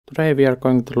Today we are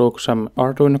going to look some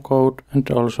Arduino code and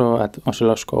also at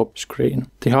oscilloscope screen.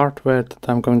 The hardware that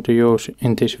I'm going to use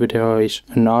in this video is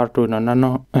an Arduino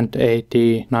Nano and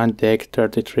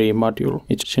AD9833 module.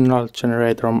 It's a signal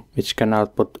generator which can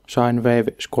output sine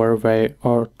wave, square wave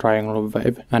or triangle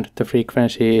wave, and the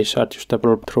frequency is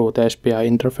adjustable through the SPI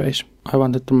interface. I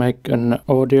wanted to make an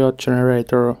audio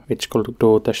generator which could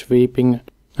do the sweeping,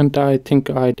 and I think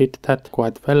I did that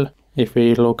quite well. If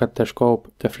we look at the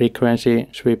scope, the frequency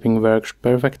sweeping works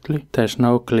perfectly. There's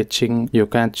no glitching, you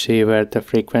can't see where the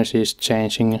frequency is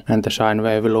changing, and the sine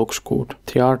wave looks good.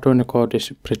 The Arduino code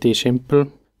is pretty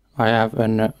simple. I have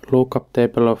a lookup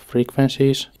table of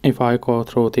frequencies. If I go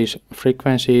through these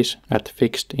frequencies at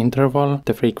fixed interval,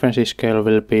 the frequency scale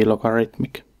will be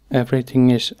logarithmic.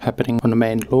 Everything is happening on the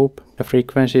main loop. The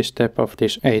frequency step of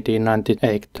this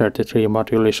AD9833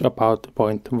 module is about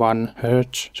 0.1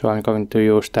 Hz, so I'm going to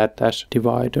use that as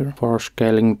divider for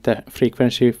scaling the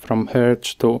frequency from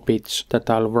Hz to bits that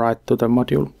I'll write to the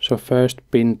module. So first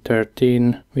pin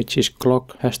 13, which is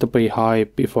clock, has to be high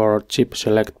before chip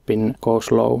select pin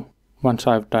goes low. Once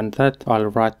I've done that, I'll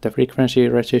write the frequency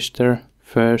register.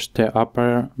 First the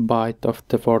upper byte of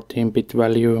the 14-bit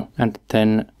value and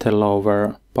then the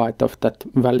lower byte of that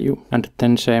value. And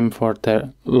then same for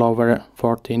the lower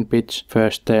 14 bits.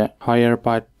 First the higher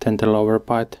byte, then the lower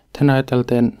byte. Then I tell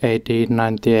the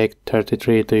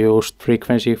AD9833 to use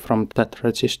frequency from that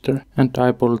register, and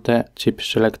I pull the chip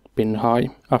select pin high.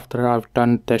 After I've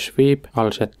done the sweep,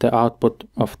 I'll set the output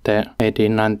of the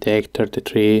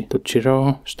AD9833 to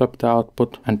 0, stop the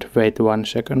output and wait 1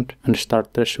 second and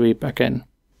start the sweep again.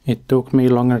 It took me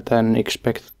longer than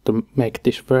expected to make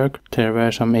this work. There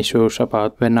were some issues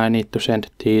about when I need to send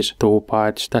these 2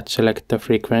 bytes that select the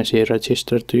frequency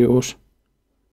register to use.